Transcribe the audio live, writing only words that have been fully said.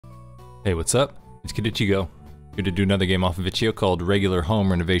Hey, what's up? It's Kid Ichigo. Here to do another game off of Ichigo called Regular Home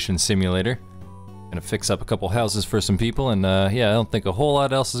Renovation Simulator. Gonna fix up a couple houses for some people, and yeah, I don't think a whole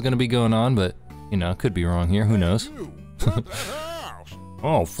lot else is gonna be going on, but, you know, could be wrong here, who knows?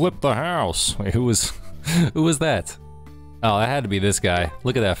 Oh, flip the house! Wait, who was that? Oh, that had to be this guy.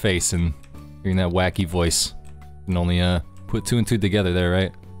 Look at that face and hearing that wacky voice. You can only put two and two together there,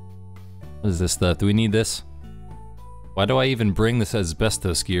 right? What is this stuff? Do we need this? Why do I even bring this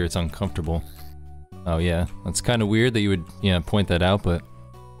asbestos gear? It's uncomfortable. Oh yeah, that's kind of weird that you would, yeah, point that out, but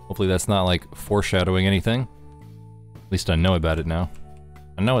hopefully that's not like foreshadowing anything. At least I know about it now.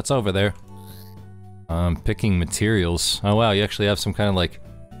 I know it's over there. Picking materials. Oh wow, you actually have some kind of like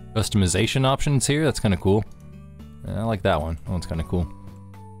customization options here. That's kind of cool. I like that one. That one's kind of cool.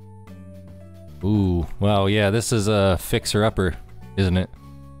 Ooh, wow, yeah, this is a fixer-upper, isn't it?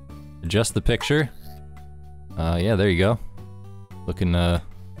 Adjust the picture. Yeah, there you go. Looking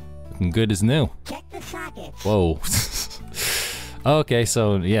good as new. Check the socket. Whoa. Okay,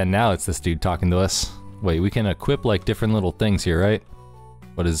 so yeah, now it's this dude talking to us. Wait, we can equip like different little things here, right?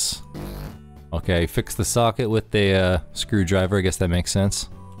 What is... Okay, fix the socket with a screwdriver, I guess that makes sense.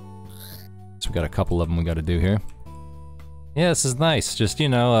 So we got a couple of them we gotta do here. Yeah, this is nice. Just, you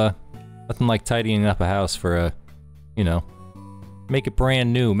know, nothing like tidying up a house for a, you know, make it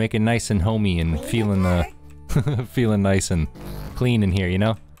brand new, make it nice and homey and feeling, feeling nice and clean in here, you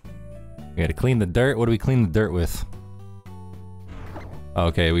know? We gotta clean the dirt. What do we clean the dirt with?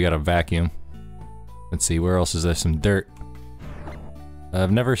 Okay, we got a vacuum. Let's see, where else is there some dirt?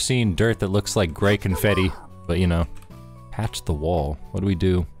 I've never seen dirt that looks like gray confetti, but you know. Patch the wall. What do we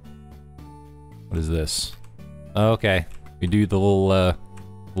do? What is this? Okay, we do the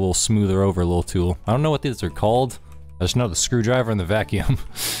little smoother over little tool. I don't know what these are called. I just know the screwdriver and the vacuum.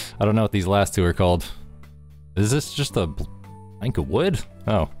 I don't know what these last two are called. Is this just a plank of wood?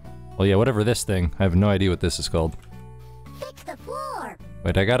 Oh. Well, yeah, whatever this thing. I have no idea what this is called. Fix the floor.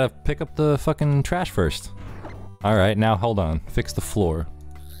 Wait, I gotta pick up the fucking trash first. Alright, now hold on. Fix the floor.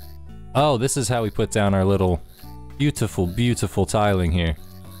 Oh, this is how we put down our little beautiful, beautiful tiling here.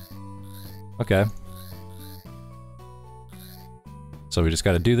 Okay. So we just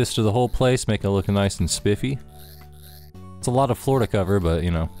gotta do this to the whole place, make it look nice and spiffy. It's a lot of floor to cover, but,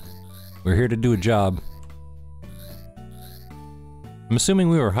 you know, we're here to do a job. I'm assuming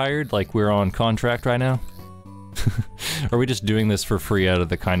we were hired, like we're on contract right now? Or are we just doing this for free out of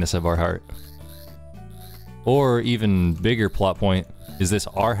the kindness of our heart? Or even bigger plot point, is this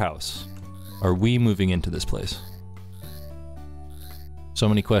our house? Are we moving into this place? So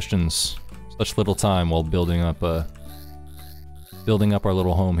many questions, such little time while building up our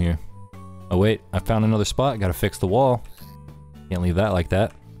little home here. Oh wait, I found another spot, gotta fix the wall. Can't leave that like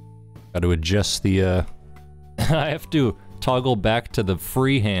that. Gotta adjust the, I have to toggle back to the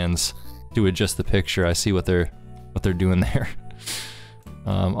free hands to adjust the picture. I see what they're doing there.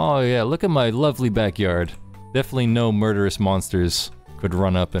 Oh yeah, look at my lovely backyard. Definitely no murderous monsters could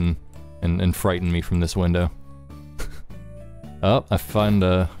run up and frighten me from this window. Oh, I found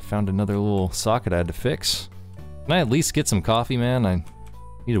another little socket I had to fix. Can I at least get some coffee, man? I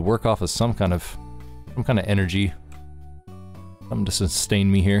need to work off of some kind of energy. Something to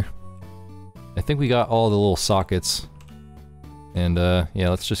sustain me here. I think we got all the little sockets. And yeah,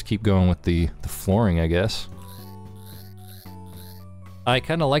 let's just keep going with the flooring, I guess. I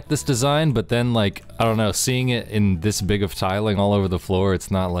kind of like this design, but then, like, I don't know, seeing it in this big of tiling all over the floor, it's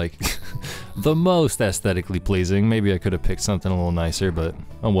not, like, the most aesthetically pleasing. Maybe I could have picked something a little nicer, but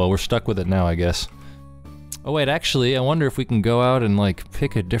oh well, we're stuck with it now, I guess. Oh wait, actually, I wonder if we can go out and, like,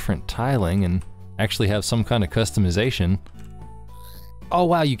 pick a different tiling and actually have some kind of customization. Oh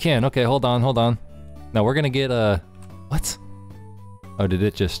wow, you can. Okay, hold on, hold on. Now we're gonna get, what? Oh, did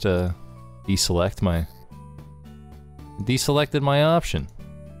it just, deselect my... Deselected my option.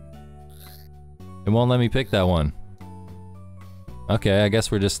 It won't let me pick that one. Okay, I guess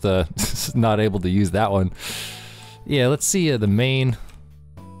we're just not able to use that one. Yeah, let's see the main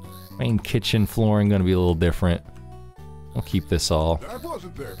kitchen flooring gonna be a little different. I'll keep this all. That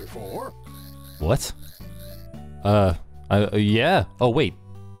wasn't there before. What? Yeah. Oh wait.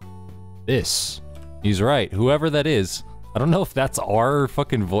 This. He's right. Whoever that is. I don't know if that's our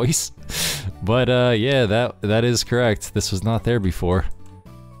fucking voice. But yeah, that is correct. This was not there before.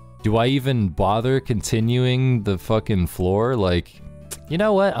 Do I even bother continuing the fucking floor? Like, you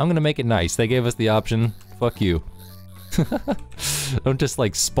know what? I'm gonna make it nice. They gave us the option. Fuck you. Don't just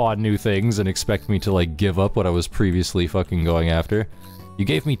like spawn new things and expect me to like give up what I was previously fucking going after. You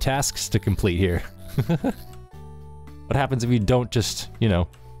gave me tasks to complete here. What happens if you don't just, you know,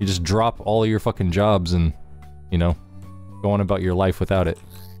 you just drop all of your fucking jobs and, you know, go on about your life without it?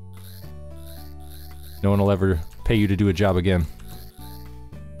 No one will ever pay you to do a job again.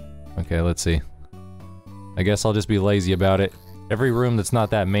 Okay, let's see. I guess I'll just be lazy about it. Every room that's not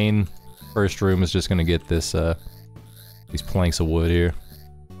that main first room is just gonna get this, these planks of wood here.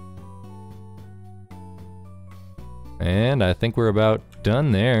 And I think we're about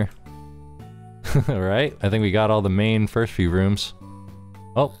done there. Alright, I think we got all the main first few rooms.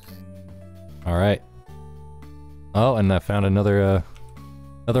 Oh. Alright. Oh, and I found another,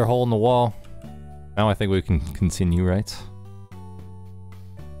 another hole in the wall. Now I think we can continue, right?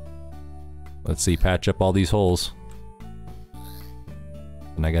 Let's see, patch up all these holes.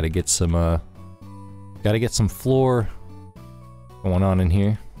 And I gotta get some floor going on in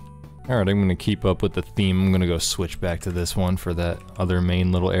here. Alright, I'm gonna keep up with the theme. I'm gonna go switch back to this one for that other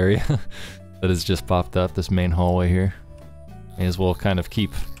main little area that has just popped up, this main hallway here. May as well kind of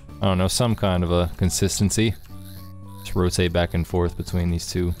keep, I don't know, some kind of a consistency. Just rotate back and forth between these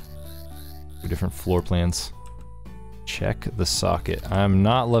two different floor plans. Check the socket. I'm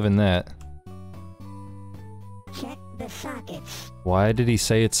not loving that. Check the sockets. Why did he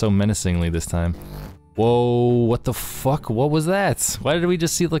say it so menacingly this time? Whoa, what the fuck? What was that? Why did we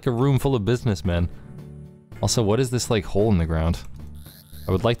just see like a room full of businessmen? Also, what is this like hole in the ground?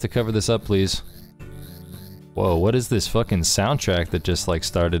 I would like to cover this up, please. Whoa, what is this fucking soundtrack that just like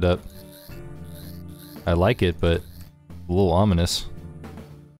started up? I like it, but a little ominous.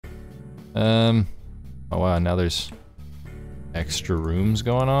 Oh wow, now there's extra rooms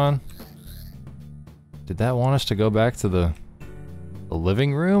going on. Did that want us to go back to the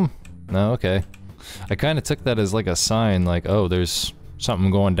living room? No, okay. I kind of took that as like a sign, like, oh, there's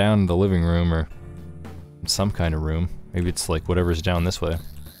something going down in the living room, or some kind of room. Maybe it's like whatever's down this way.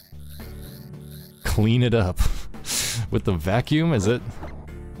 Clean it up. With the vacuum, is it?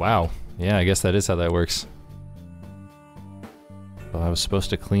 Wow. Yeah, I guess that is how that works. So I was supposed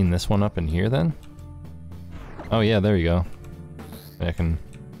to clean this one up in here then? Oh yeah, there you go. I can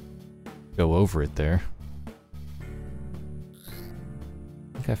go over it there.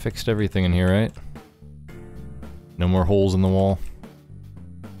 I think I fixed everything in here, right? No more holes in the wall.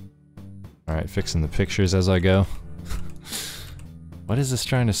 Alright, fixing the pictures as I go. What is this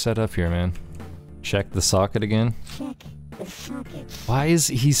trying to set up here, man? Check the socket again? Check the sockets. Why is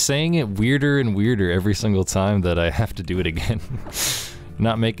he saying it weirder and weirder every single time that I have to do it again?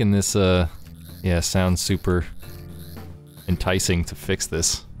 Not making this, yeah, sound super enticing to fix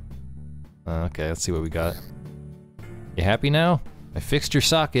this. Okay, let's see what we got. You happy now? I fixed your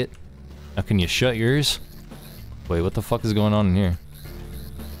socket. Now can you shut yours? Wait, what the fuck is going on in here?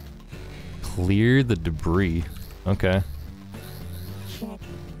 Clear the debris. Okay. Check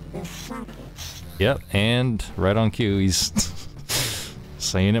the sockets. Yep, and right on cue, he's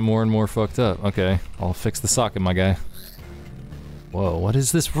saying it more and more fucked up. Okay, I'll fix the socket, my guy. Whoa, what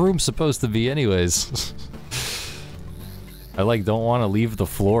is this room supposed to be anyways? I like don't want to leave the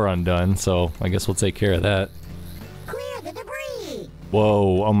floor undone, so I guess we'll take care of that. Clear the debris.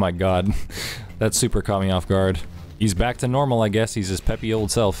 Whoa, oh my god. That super caught me off guard. He's back to normal, I guess. He's his peppy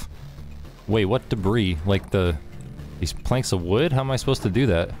old self. Wait, what debris? Like these planks of wood? How am I supposed to do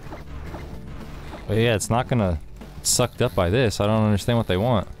that? But yeah, it's not gonna get sucked up by this. I don't understand what they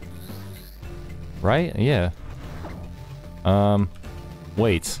want. Right? Yeah.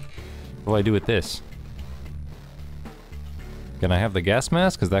 Wait. What do I do with this? Can I have the gas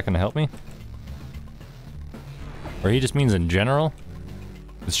mask? Is that gonna help me? Or he just means in general?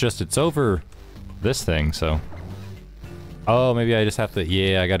 It's just, it's over this thing, so. Oh, maybe I just have to,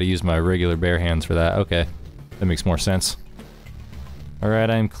 yeah, I gotta use my regular bare hands for that. Okay. That makes more sense.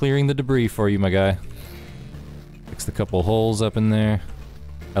 Alright, I'm clearing the debris for you, my guy. Fixed a couple holes up in there.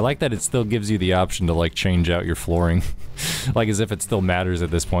 I like that it still gives you the option to, like, change out your flooring. Like, as if it still matters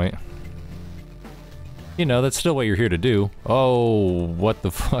at this point. You know, that's still what you're here to do. Oh, what the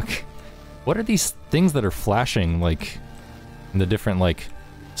fuck? What are these things that are flashing, like, in the different, like,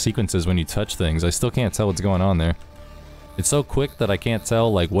 sequences when you touch things? I still can't tell what's going on there. It's so quick that I can't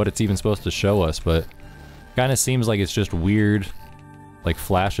tell, like, what it's even supposed to show us, but kind of seems like it's just weird, like,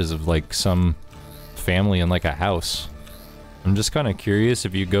 flashes of, like, some family in, like, a house. I'm just kind of curious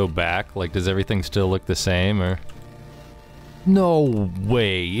if you go back, like, does everything still look the same, or... No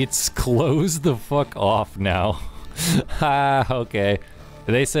way, it's closed the fuck off now. Ha, okay.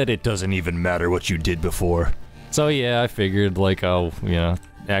 They said it doesn't even matter what you did before. So yeah, I figured, like, oh, you know,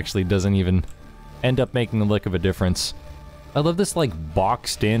 actually doesn't even end up making a lick of a difference. I love this, like,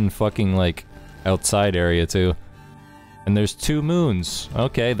 boxed-in fucking, like, outside area, too. And there's 2 moons.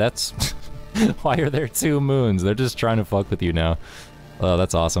 Okay, that's... Why are there 2 moons? They're just trying to fuck with you now. Oh,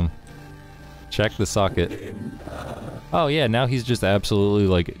 that's awesome. Check the socket. Oh yeah, now he's just absolutely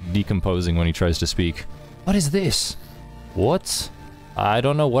like decomposing when he tries to speak. What is this? What? I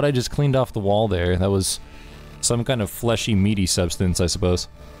don't know what I just cleaned off the wall there. That was some kind of fleshy, meaty substance, I suppose.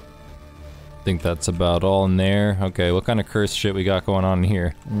 I think that's about all in there. Okay, what kind of cursed shit we got going on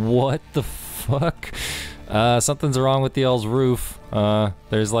here? What the fuck? Something's wrong with the L's roof.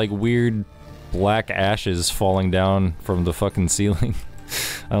 There's like weird black ashes falling down from the fucking ceiling.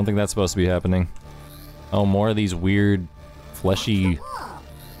 I don't think that's supposed to be happening. Oh, more of these weird, fleshy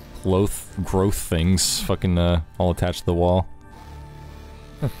growth things fucking all attached to the wall.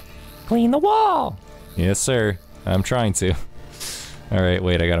 Clean the wall! Yes, sir. I'm trying to. Alright,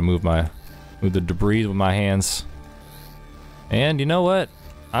 wait, I gotta move the debris with my hands. And you know what?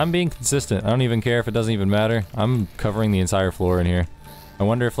 I'm being consistent. I don't even care if it doesn't even matter. I'm covering the entire floor in here. I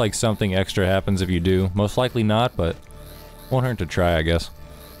wonder if like something extra happens if you do. Most likely not, but won't hurt to try, I guess.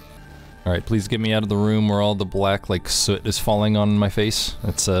 Alright, please get me out of the room where all the black, like, soot is falling on my face.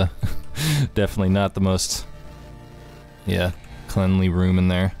 It's, definitely not the most, yeah, cleanly room in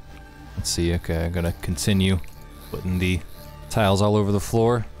there. Let's see, okay, I gotta continue putting the tiles all over the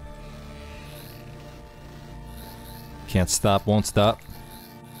floor. Can't stop, won't stop.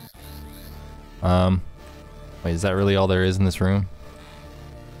 Wait, is that really all there is in this room?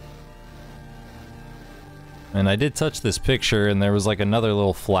 And I did touch this picture, and there was like another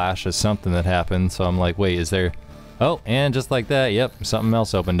little flash of something that happened, so I'm like, wait, is there... Oh, and just like that, yep, something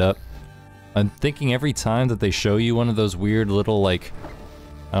else opened up. I'm thinking every time that they show you one of those weird little, like,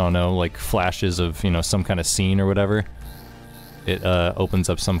 I don't know, like flashes of, you know, some kind of scene or whatever, it opens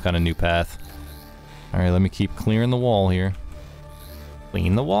up some kind of new path. Alright, let me keep clearing the wall here.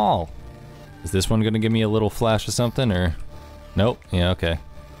 Clean the wall! Is this one gonna give me a little flash of something, or... Nope, yeah, okay.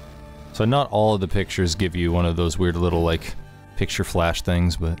 So not all of the pictures give you one of those weird little, like, picture flash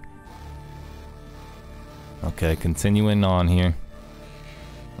things, but... Okay, continuing on here.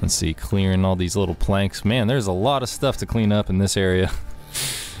 Let's see, clearing all these little planks. Man, there's a lot of stuff to clean up in this area.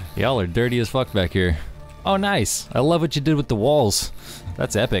 Y'all are dirty as fuck back here. Oh, nice! I love what you did with the walls.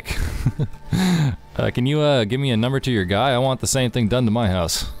 That's epic. Can you, give me a number to your guy? I want the same thing done to my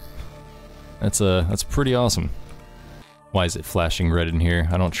house. That's pretty awesome. Why is it flashing red in here?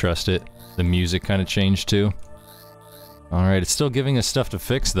 I don't trust it. The music kind of changed too. Alright, it's still giving us stuff to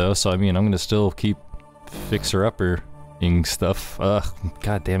fix though, so I mean, I'm gonna still keep fixer-upper-ing stuff.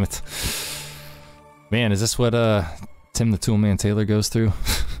 God damn it. Man, is this what, Tim the Toolman Taylor goes through?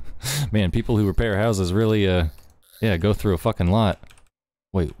 Man, people who repair houses really, yeah, go through a fucking lot.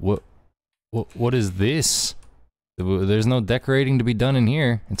 Wait, what is this? There's no decorating to be done in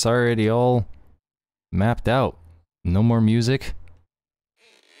here. It's already all mapped out. No more music.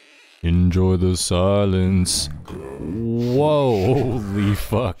 Enjoy the silence. Whoa, holy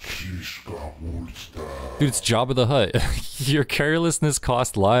fuck. Dude, it's Jabba the Hutt. Your carelessness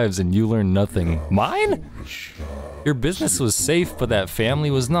cost lives and you learn nothing. Mine? Your business was safe, but that family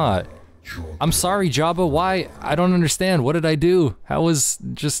was not. I'm sorry, Jabba, why? I don't understand. What did I do? How was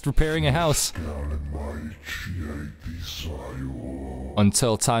just repairing a house?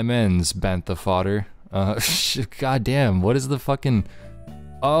 Until time ends, Bantha fodder. Goddamn, what is the fucking...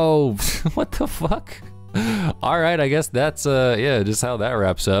 Oh, what the fuck? Alright, I guess that's, yeah, just how that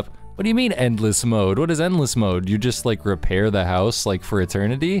wraps up. What do you mean endless mode? What is endless mode? You just, like, repair the house, like, for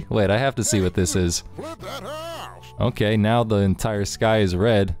eternity? Wait, I have to see what this is. Okay, now the entire sky is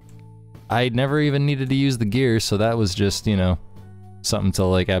red. I never even needed to use the gear, so that was just, you know, something to,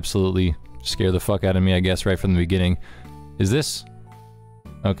 like, absolutely scare the fuck out of me, I guess, right from the beginning. Is this...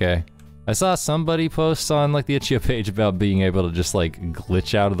 Okay. I saw somebody post on, like, the Ichigo page about being able to just, like,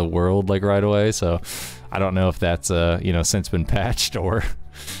 glitch out of the world, like, right away, so I don't know if that's, you know, since been patched, or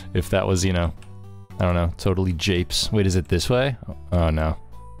if that was, you know, I don't know, totally japes. Wait, is it this way? Oh, no.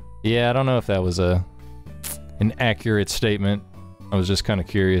 Yeah, I don't know if that was an accurate statement. I was just kind of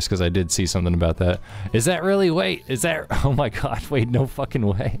curious, because I did see something about that. Is that really? Wait, is that... Oh my god, wait, no fucking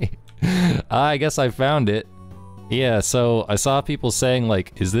way. I guess I found it. Yeah, so I saw people saying,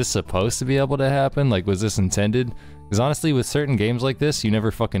 like, is this supposed to be able to happen? Like, was this intended? Because honestly, with certain games like this, you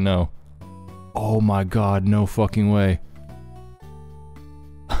never fucking know. Oh my god, no fucking way.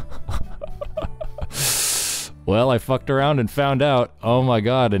 Well, I fucked around and found out. Oh my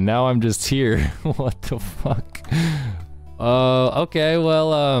god, and now I'm just here. What the fuck? Okay,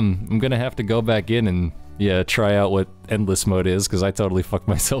 well, I'm gonna have to go back in and, yeah, try out what endless mode is, because I totally fucked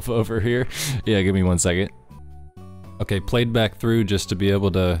myself over here. Yeah, give me 1 second. Okay, played back through just to be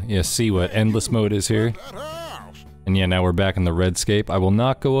able to, yeah, see what endless mode is here. And yeah, now we're back in the redscape. I will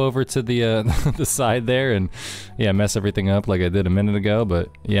not go over to the, the side there and, yeah, mess everything up like I did a minute ago, but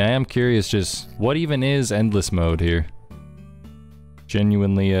yeah, I am curious just, what even is endless mode here?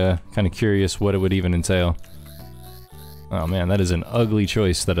 genuinely kind of curious what it would even entail. Oh man, that is an ugly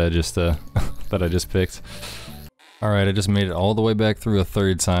choice that I just that I just picked. Alright, I just made it all the way back through a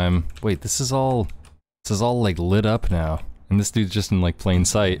third time. Wait, this is all like lit up now. And this dude's just in like plain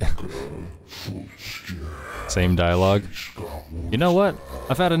sight. Same dialogue. You know what?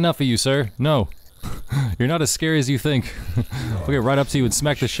 I've had enough of you, sir. No. You're not as scary as you think. I'll get right up to you and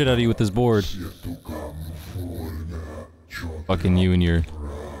smack the shit out of you with this board. Fucking you and your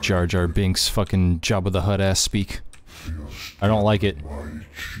Jar Jar Binks fucking Jabba the Hutt ass speak. I don't like it.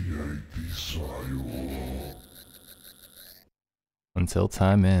 Until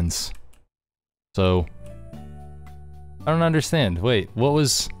time ends. So, I don't understand. Wait, what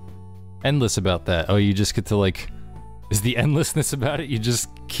was endless about that? Oh, you just get to like... Is the endlessness about it? You just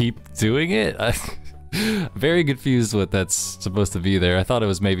keep doing it? I'm very confused what that's supposed to be there. I thought it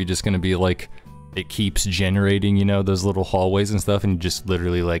was maybe just gonna be like... It keeps generating, you know, those little hallways and stuff, and you just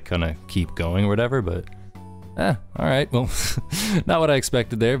literally like kinda keep going or whatever, but... alright, well, not what I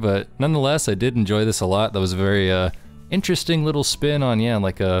expected there, but nonetheless, I did enjoy this a lot. That was a very, interesting little spin on, yeah,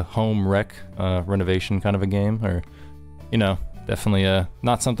 like a home wreck, renovation kind of a game, or, you know, definitely,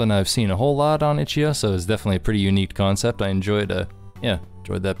 not something I've seen a whole lot on Ichigo, so it's definitely a pretty unique concept. I enjoyed,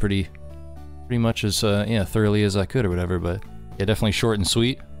 enjoyed that pretty much as, thoroughly as I could or whatever, but, yeah, definitely short and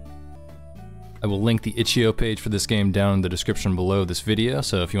sweet. I will link the Ichigo page for this game down in the description below this video,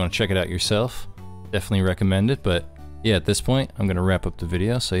 so if you want to check it out yourself, definitely recommend it. But yeah, at this point, I'm going to wrap up the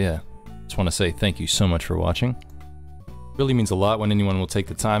video, so yeah, just want to say thank you so much for watching. It really means a lot when anyone will take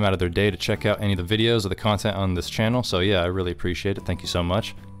the time out of their day to check out any of the videos or the content on this channel, so yeah, I really appreciate it. Thank you so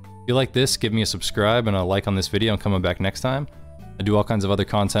much. If you like this, give me a subscribe and a like on this video and coming back next time. I do all kinds of other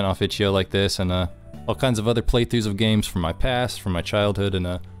content off Ichigo like this, and all kinds of other playthroughs of games from my past, from my childhood,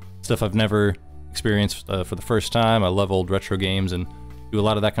 and stuff I've never experienced for the first time. I love old retro games and do a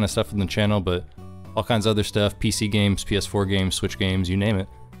lot of that kind of stuff on the channel, but all kinds of other stuff, PC games, PS4 games, Switch games, you name it.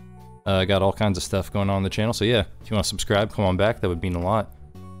 I got all kinds of stuff going on the channel, so yeah, if you want to subscribe, come on back, that would mean a lot.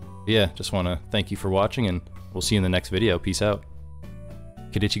 But yeah, just want to thank you for watching, and we'll see you in the next video. Peace out.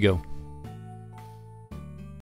 Kid Ichigo.